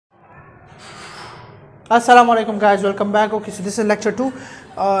Assalamu alaikum guys, welcome back. Okay, so this is lecture 2.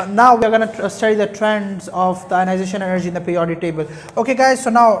 Now we are going to study the trends of the ionization energy in the periodic table. Okay guys, so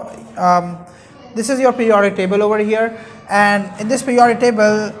now this is your periodic table over here, and in this periodic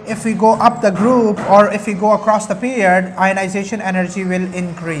table, if we go up the group or if we go across the period, ionization energy will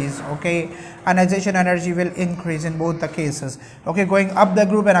increase. Okay, ionization energy will increase in both the cases. Okay, going up the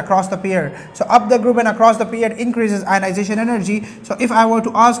group and across the period. So up the group and across the period increases ionization energy. So if I were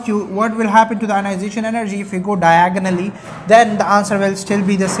to ask you what will happen to the ionization energy if we go diagonally, then the answer will still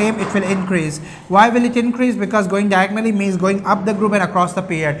be the same. It will increase. Why will it increase? Because going diagonally means going up the group and across the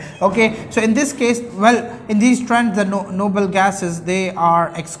period. Okay, so in this case, well, in these trends, the noble gases, they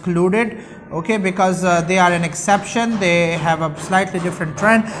are excluded. Okay, because they are an exception, they have a slightly different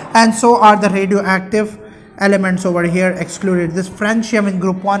trend, and so are the radioactive elements over here excluded. This francium in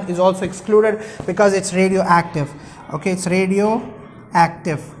group 1 is also excluded because it's radioactive. Okay, it's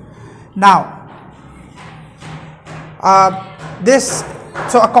radioactive. Now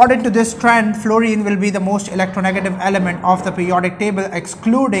so according to this trend, fluorine will be the most electronegative element of the periodic table,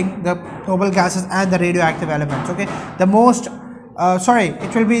 excluding the noble gases and the radioactive elements. Okay, the most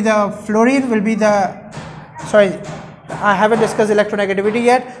it will be the fluorine will be the, I haven't discussed electronegativity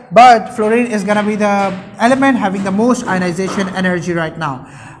yet, but fluorine is going to be the element having the most ionization energy right now.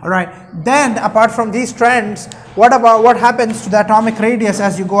 Alright, then apart from these trends, what happens to the atomic radius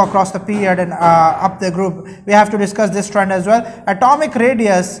as you go across the period and up the group? We have to discuss this trend as well. Atomic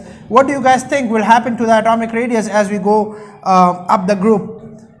radius, what do you guys think will happen to the atomic radius as we go up the group?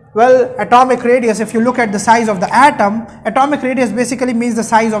 Well, atomic radius, if you look at the size of the atom, atomic radius basically means the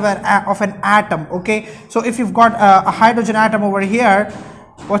size of an atom. Okay, so if you've got a hydrogen atom over here,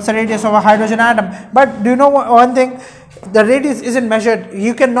 what's the radius of a hydrogen atom? But do you know one thing? The radius isn't measured.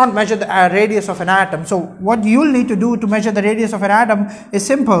 You cannot measure the radius of an atom. So what you'll need to do to measure the radius of an atom is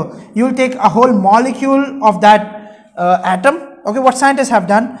simple. You'll take a whole molecule of that atom. Okay, what scientists have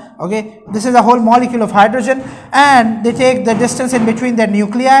done, okay, this is a whole molecule of hydrogen, and they take the distance in between their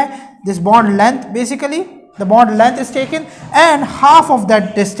nuclei, this bond length, basically the bond length is taken, and half of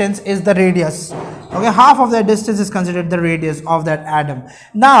that distance is the radius. Okay, half of that distance is considered the radius of that atom.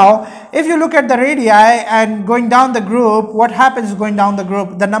 Now if you look at the radii and going down the group, what happens going down the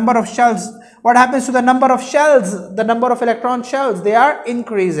group? The number of shells, what happens to the number of shells, the number of electron shells? They are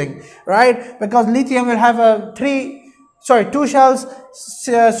increasing, right? Because lithium will have two shells,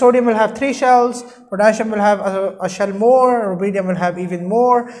 sodium will have 3 shells, potassium will have a shell more, rubidium will have even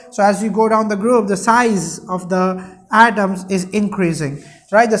more. So as you go down the group, the size of the atoms is increasing,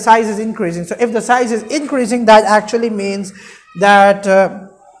 right? The size is increasing. So if the size is increasing, that actually means that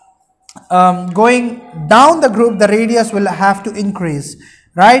going down the group, the radius will have to increase,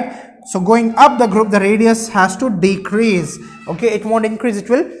 right? So going up the group, the radius has to decrease. Okay, it won't increase, it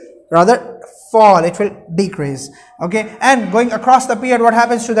will rather fall, it will decrease. Okay, and going across the period, what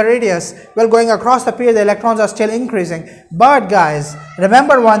happens to the radius? Well, going across the period, the electrons are still increasing. But guys,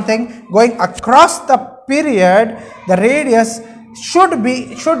 remember one thing, going across the period, the radius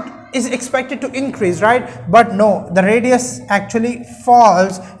is expected to increase, right? But no, the radius actually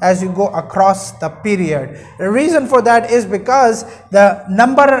falls as you go across the period. The reason for that is because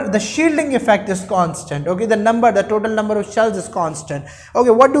the shielding effect is constant. Okay, the total number of shells is constant. Okay,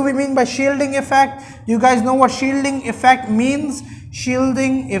 what do we mean by shielding effect? Do you guys know what shielding effect means?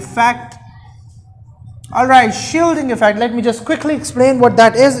 Shielding effect. Alright, shielding effect. Let me just quickly explain what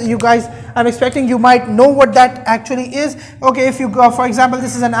that is. You guys, I'm expecting you might know what that actually is. Okay, if you go, for example,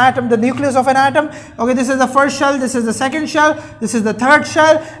 this is an atom, the nucleus of an atom. Okay, this is the first shell, this is the second shell, this is the third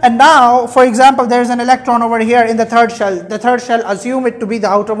shell. And now, for example, there is an electron over here in the third shell. The third shell, assume it to be the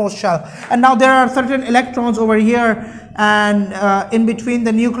outermost shell. And now there are certain electrons over here, and in between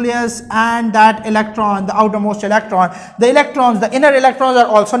the nucleus and that electron, the outermost electron, the inner electrons are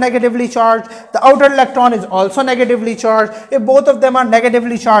also negatively charged, the outer electron is also negatively charged. If both of them are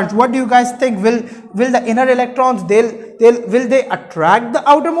negatively charged, what do you guys think? Will the inner electrons, will they attract the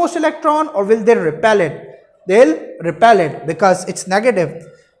outermost electron, or will they repel it? They'll repel it because it's negative.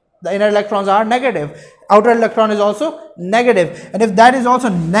 The inner electrons are negative, outer electron is also negative, and if that is also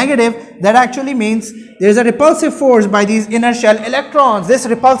negative, that actually means there is a repulsive force by these inner shell electrons. This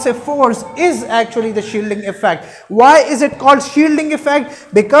repulsive force is actually the shielding effect. Why is it called shielding effect?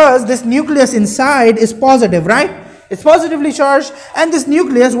 Because this nucleus inside is positive, right? It's positively charged, and this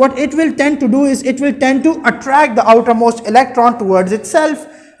nucleus, what it will tend to do is it will tend to attract the outermost electron towards itself,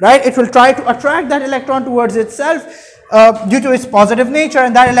 right? It will try to attract that electron towards itself due to its positive nature,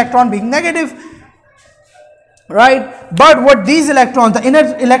 and that electron being negative, right? But what these electrons, the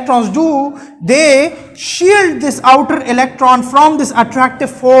inner electrons do, they shield this outer electron from this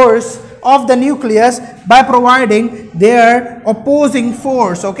attractive force of the nucleus by providing their opposing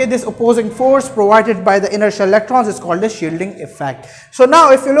force. Okay, this opposing force provided by the inertial electrons is called the shielding effect. So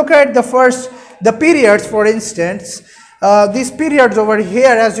now if you look at the periods, for instance, these periods over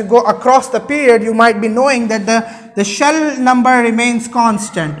here, as you go across the period, you might be knowing that the shell number remains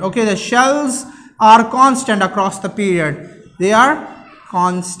constant. Okay, the shells are constant across the period. They are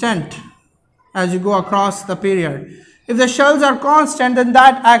constant as you go across the period. If the shells are constant, then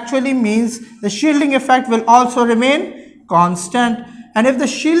that actually means the shielding effect will also remain constant. And if the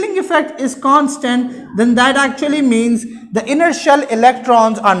shielding effect is constant, then that actually means the inertial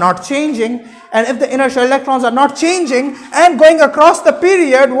electrons are not changing. And if the inertial electrons are not changing and going across the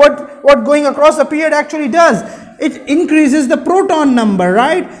period, what going across the period actually does? It increases the proton number,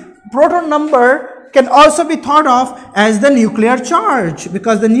 right? Proton number can also be thought of as the nuclear charge,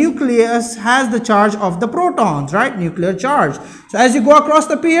 because the nucleus has the charge of the protons, right? Nuclear charge. So as you go across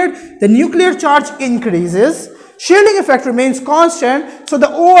the period, the nuclear charge increases, shielding effect remains constant, so the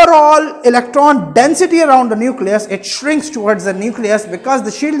overall electron density around the nucleus, it shrinks towards the nucleus, because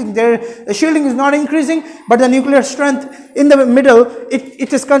the shielding is not increasing, but the nuclear strength in the middle,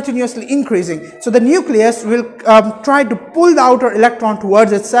 it is continuously increasing. So the nucleus will try to pull the outer electron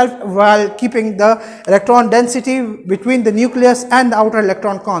towards itself while keeping the electron density between the nucleus and the outer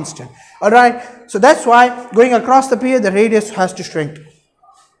electron constant. Alright, so that's why going across the period, the radius has to shrink.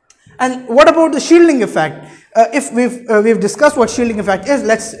 And what about the shielding effect? If we've discussed what shielding effect is,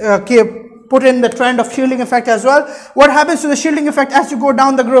 let's put in the trend of shielding effect as well. What happens to the shielding effect as you go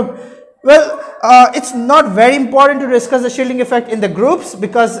down the group? Well, it's not very important to discuss the shielding effect in the groups,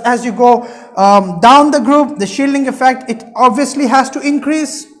 because as you go down the group, the shielding effect, it obviously has to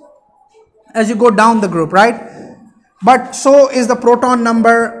increase as you go down the group, right? But so is the proton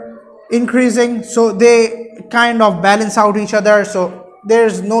number increasing, so they kind of balance out each other. So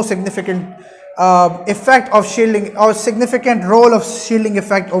there's no significant effect of shielding or significant role of shielding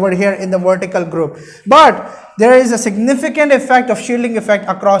effect over here in the vertical group, but there is a significant effect of shielding effect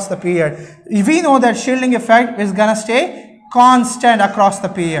across the period. We know that shielding effect is gonna stay constant across the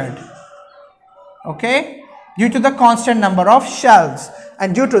period, okay, due to the constant number of shells,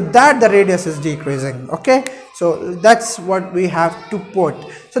 and due to that the radius is decreasing. Okay, so that's what we have to put.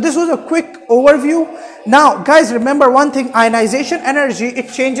 So this was a quick overview. Now guys, remember one thing, ionization energy,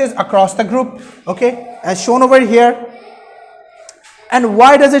 it changes across the group, okay, as shown over here. And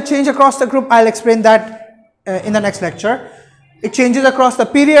why does it change across the group? I'll explain that in the next lecture. It changes across the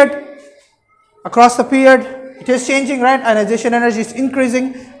period. Across the period it is changing, right? Ionization energy is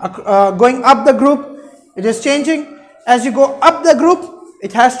increasing. Going up the group, it is changing. As you go up the group,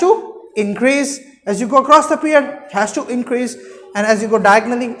 it has to increase. As you go across the period, it has to increase. And as you go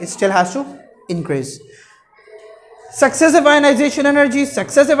diagonally, it still has to increase. Successive ionization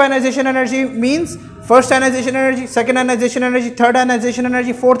energy means first ionization energy, second ionization energy, third ionization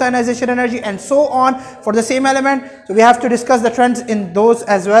energy, fourth ionization energy, and so on for the same element. So we have to discuss the trends in those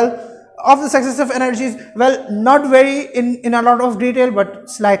as well. Of the successive energies, well, not very in a lot of detail, but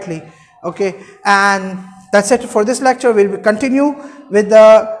slightly. Okay, and that's it for this lecture. We'll continue with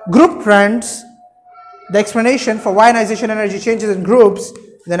the group trends, the explanation for why ionization energy changes in groups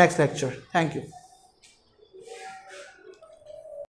in the next lecture. Thank you.